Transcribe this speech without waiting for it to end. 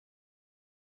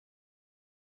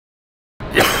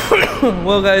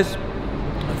Well, guys,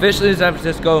 officially in San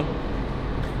Francisco.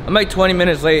 I'm like 20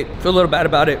 minutes late. Feel a little bad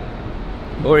about it,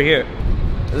 but we're here.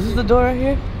 Is this the door right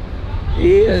here?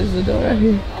 Yeah, this is the door right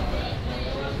here.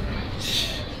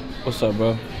 What's up,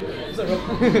 bro? What's up, bro?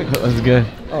 What's good?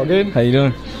 Oh, good. How you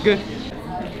doing? Good.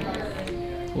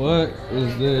 What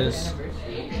is this?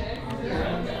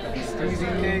 Easy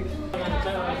cake.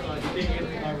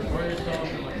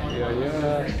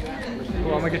 Yeah.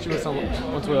 Well, I'm gonna get you with some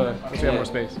once we have more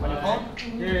space.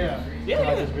 Yeah.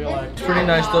 It's pretty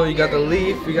nice though. You got the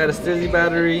leaf, you got a Stizzy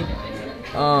battery.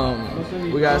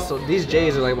 We got these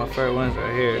J's are like my favorite ones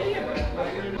right here.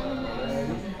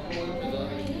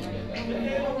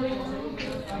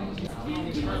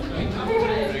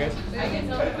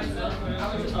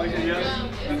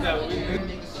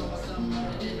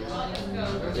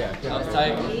 That was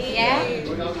tight. Yeah?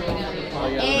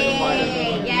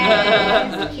 Hey,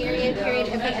 yeah. Period.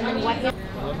 Okay, and then what?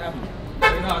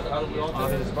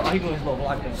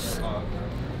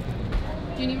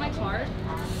 Do you need my card?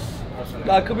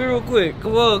 Nah, come here real quick.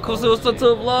 Come on, come say what's up to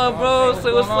the vlog, bro.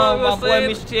 Say what's up, my boy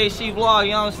Mr. THC vlog,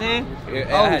 you know what I'm saying? Yeah,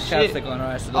 oh, I had shit. chapstick on,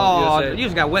 alright, so oh, you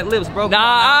just got wet lips, bro.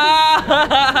 Nah!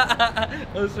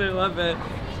 Oh shit, my bad.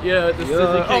 Yeah, the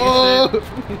Stizzy cake and shit.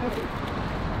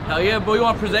 Hell yeah, bro, you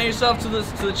wanna present yourself to the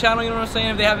channel, you know what I'm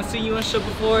saying? If they haven't seen you and shit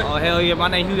before. Oh, hell yeah, my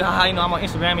name Huey, you know, I'm on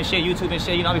Instagram and shit, YouTube and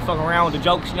shit, you know, I be fucking around with the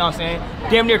jokes, you know what I'm saying?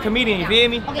 Damn near comedian, you feel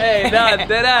me? Hey, nah,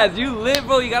 dead ass, you lit,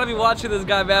 bro, you gotta be watching this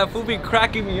guy, man. Fool be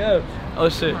cracking me up. Oh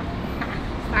shit.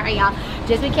 Sorry, y'all.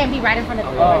 Just we can't be right in front of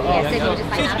the door. Yeah, so you're just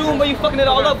like. Shit's doing, but you fucking it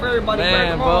all up for everybody.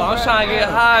 Man, bro, I'm trying to get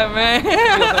high, man.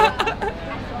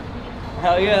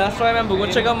 Hell yeah, that's right, man. But go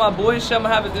check out my boy and shit. I'm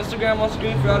gonna have his Instagram on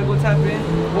screen for y'all to go tap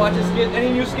in. Watch his skit.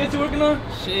 Any new skits you working on?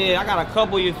 Shit, I got a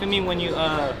couple, you feel me, when you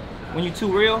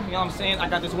too real, you know what I'm saying? I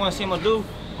got this one scene I'm gonna do.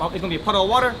 It's gonna be a puddle of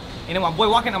water, and then my boy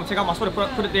walking, I'm gonna take out my sweater,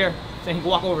 put it there, so he can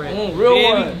walk over it. Real feel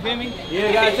one. Me? You feel me? Yeah,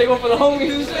 you gotta take one for the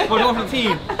homies and shit. For the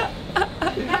team. Guys,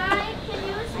 can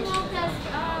you smoke us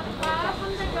far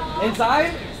from the door?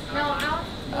 Inside? No, out.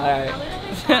 Alright.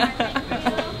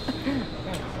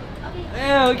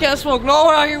 Damn, we can't smoke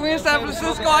nowhere out here. We in San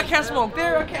Francisco. I can't smoke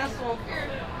there. I can't smoke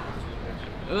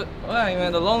here. Alright,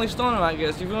 man. The lonely stoner, I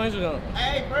guess. You feel me?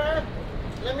 Hey, bro,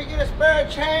 let me get a spare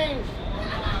change.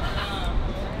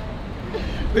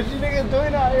 What you niggas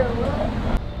doing out here, bro?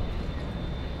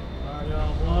 Alright,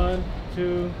 y'all. 1,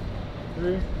 2,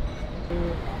 3.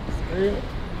 2, 3.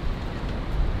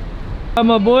 Hi,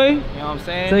 my boy. You know what I'm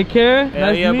saying? Take care.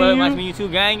 Hell Nice yeah, to bro. meet Nice you. to meet you too,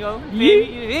 gang. Yo. You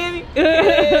feel me?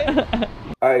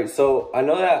 Alright, so I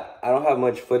know that I don't have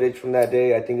much footage from that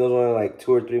day. I think it was only like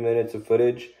 2 or 3 minutes of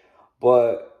footage.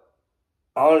 But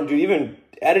I don't know, dude, even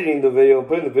editing the video,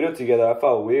 putting the video together, I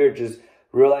felt weird just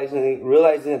realizing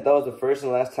that was the first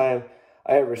and last time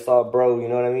I ever saw bro, you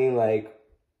know what I mean? Like,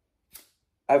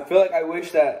 I feel like I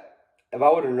wish that if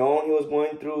I would have known he was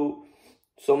going through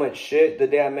so much shit the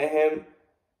day I met him,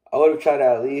 I would have tried to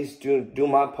at least do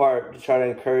my part to try to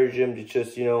encourage him to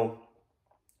just, you know,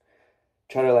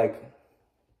 try to like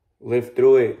live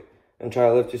through it and try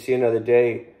to live to see another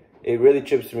day. It really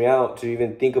trips me out to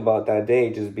even think about that day,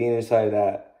 just being inside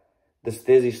the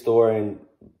Stizzy store, and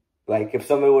like if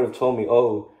somebody would have told me,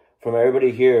 oh, from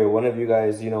everybody here, one of you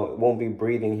guys, you know, won't be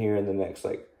breathing here in the next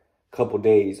like couple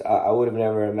days, I would have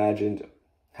never imagined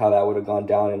how that would have gone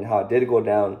down and how it did go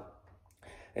down.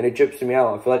 And it trips me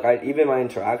out. I feel like even my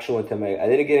interaction with him, I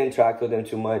didn't get to interact with him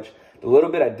too much. The little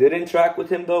bit I did interact with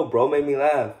him though, bro made me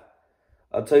laugh.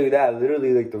 I'll tell you that,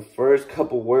 literally like the first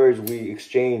couple words we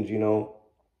exchanged, you know,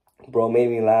 bro made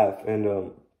me laugh.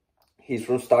 And he's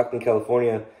from Stockton,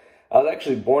 California. I was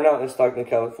actually born out in Stockton,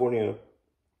 California.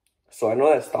 So I know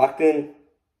that Stockton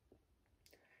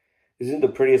isn't the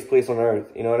prettiest place on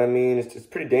earth. You know what I mean? It's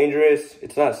pretty dangerous.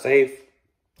 It's not safe.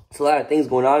 It's a lot of things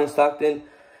going on in Stockton.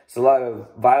 It's a lot of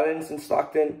violence in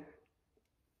Stockton.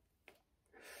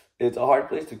 It's a hard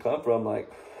place to come from. Like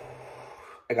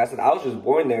I said, I was just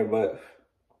born there, but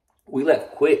we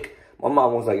left quick. My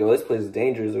mom was like, yo, this place is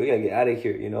dangerous. We gotta get out of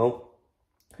here, you know?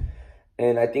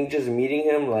 And I think just meeting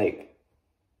him, like,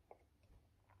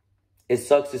 it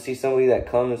sucks to see somebody that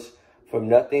comes from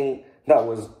nothing, that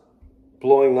was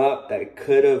blowing up, that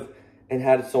could have and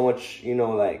had so much, you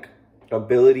know, like,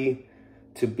 ability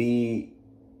to be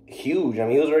huge. I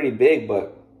mean, he was already big,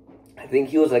 but I think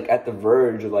he was, like, at the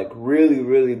verge of, like, really,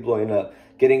 really blowing up,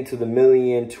 getting to the 1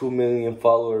 million, 2 million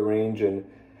follower range, and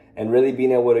really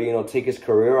being able to, you know, take his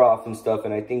career off and stuff.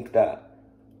 And I think that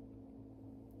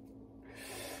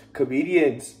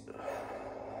comedians,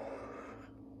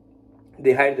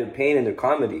 they hide their pain in their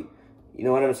comedy. You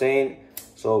know what I'm saying?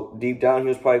 So deep down, he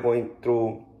was probably going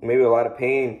through maybe a lot of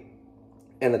pain.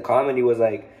 And the comedy was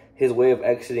like his way of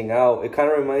exiting out. It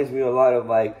kind of reminds me a lot of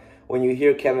like when you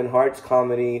hear Kevin Hart's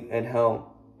comedy and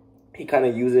how he kind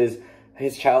of uses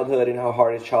his childhood and how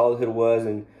hard his childhood was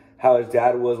and how his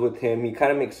dad was with him. He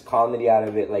kind of makes comedy out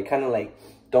of it, like kind of like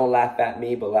don't laugh at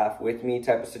me but laugh with me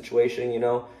type of situation, you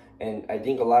know. And I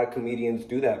think a lot of comedians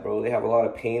do that, bro. They have a lot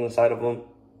of pain inside of them,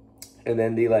 and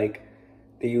then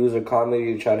they use their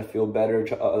comedy to try to feel better,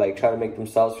 try to make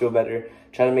themselves feel better,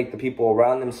 try to make the people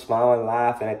around them smile and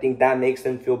laugh. And I think that makes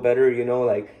them feel better, you know,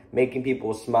 like making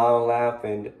people smile and laugh.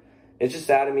 And it's just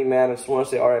sad to me, man. I just want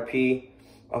to say RIP.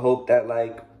 I hope that,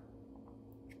 like,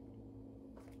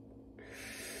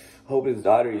 hope his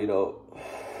daughter, you know,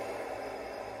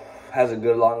 has a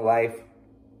good long life.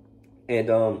 And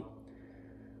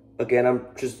again, I'm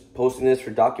just posting this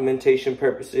for documentation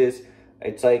purposes.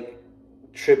 It's like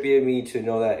trippy to me to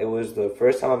know that it was the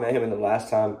first time I met him and the last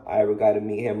time I ever got to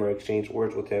meet him or exchange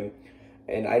words with him.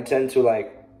 And I tend to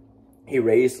like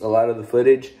erase a lot of the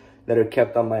footage that are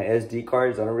kept on my SD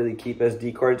cards. I don't really keep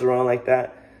SD cards around like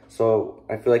that. So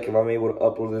I feel like if I'm able to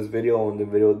upload this video and the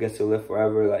video gets to live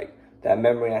forever, like that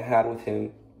memory I had with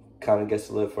him kind of gets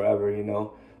to live forever, you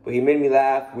know. But he made me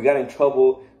laugh. We got in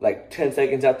trouble like 10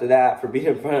 seconds after that for being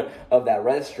in front of that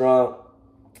restaurant.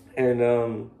 And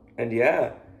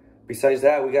yeah. Besides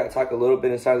that, we got to talk a little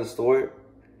bit inside the store.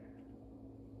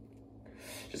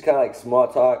 Just kind of like small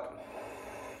talk.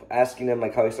 Asking him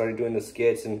like how he started doing the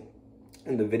skits and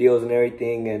the videos and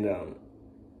everything. And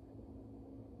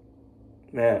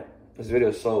man, this video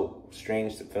is so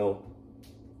strange to film.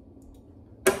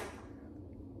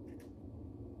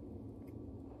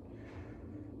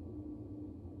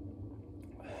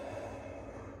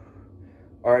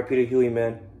 RIP to Huey,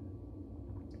 man.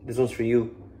 This one's for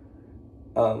you.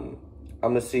 I'm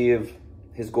gonna see if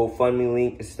his GoFundMe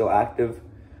link is still active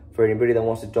for anybody that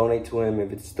wants to donate to him.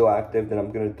 If it's still active, then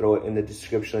I'm gonna throw it in the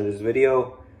description of this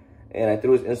video. And I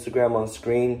threw his Instagram on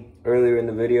screen earlier in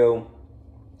the video,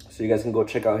 so you guys can go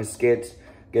check out his skits,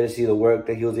 get to see the work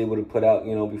that he was able to put out,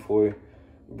 you know, before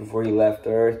he left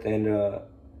Earth. And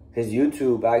his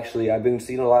YouTube, actually, I've been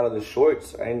seeing a lot of the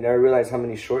shorts. I never realized how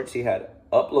many shorts he had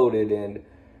uploaded, and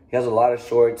he has a lot of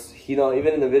shorts. You know,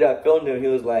 even in the video I filmed him, he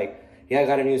was like, yeah, I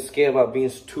got a new skit about being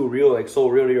too real, like so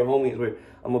real to your homies, where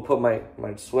I'm gonna put my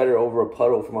sweater over a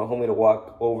puddle for my homie to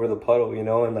walk over the puddle, you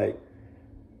know. And like,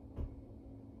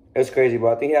 it's crazy,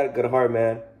 bro. I think he had a good heart,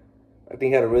 man. I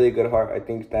think he had a really good heart. I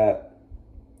think that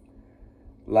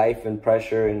life and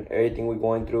pressure and everything we're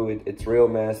going through, it's real,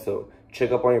 man. So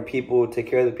check up on your people, take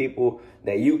care of the people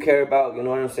that you care about, you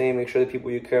know what I'm saying? Make sure the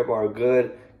people you care about are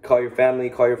good. Call your family,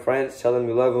 call your friends, tell them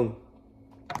you love them.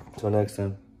 Until next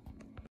time.